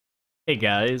Hey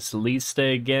guys, Lisa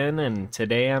again, and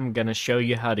today I'm gonna show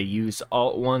you how to use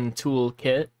Alt1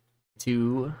 Toolkit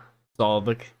to solve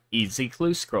a easy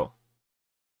clue scroll.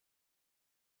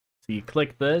 So you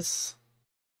click this,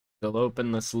 it'll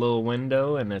open this little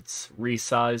window and it's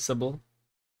resizable.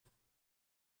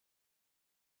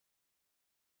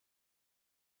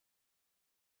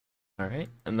 Alright,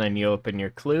 and then you open your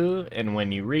clue, and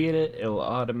when you read it, it'll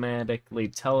automatically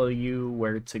tell you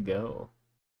where to go.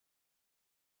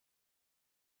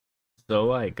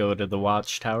 So I go to the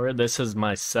watchtower. This is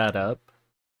my setup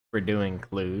for doing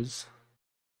clues.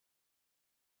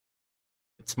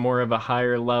 It's more of a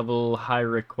higher level, high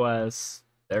request,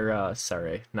 or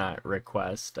sorry, not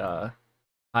request,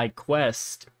 high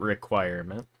quest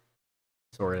requirement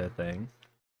sort of thing.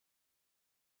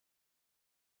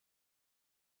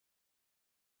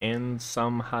 And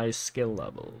some high skill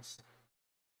levels.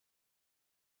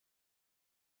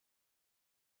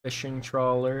 Fishing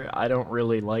trawler, I don't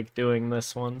really like doing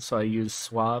this one, so I use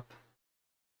swap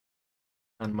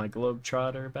on my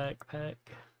Globetrotter backpack.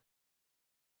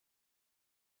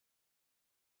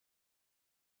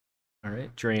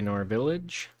 Alright, Draenor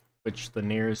Village, which the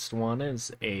nearest one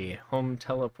is a home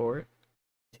teleport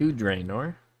to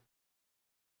Draenor.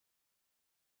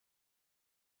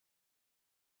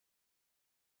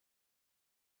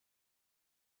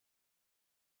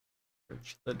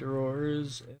 Search the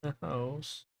drawers in a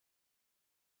house.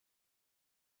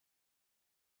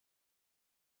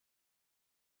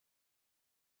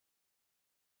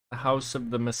 The house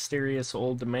of the mysterious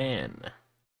old man.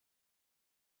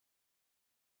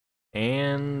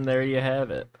 And there you have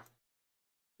it.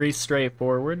 Pretty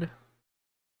straightforward.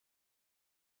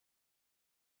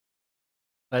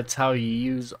 That's how you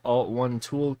use Alt1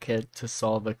 Toolkit to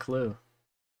solve a clue.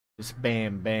 Just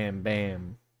bam, bam,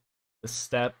 bam. The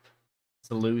step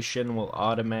solution will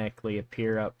automatically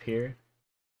appear up here.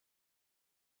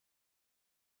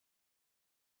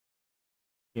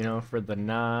 You know, for the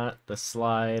knot, the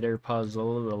slider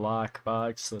puzzle, the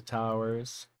lockbox, the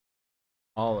towers,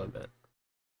 all of it.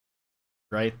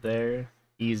 Right there,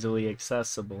 easily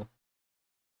accessible.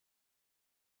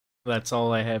 That's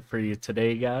all I have for you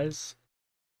today, guys.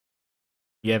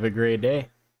 You have a great day.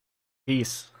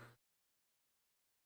 Peace.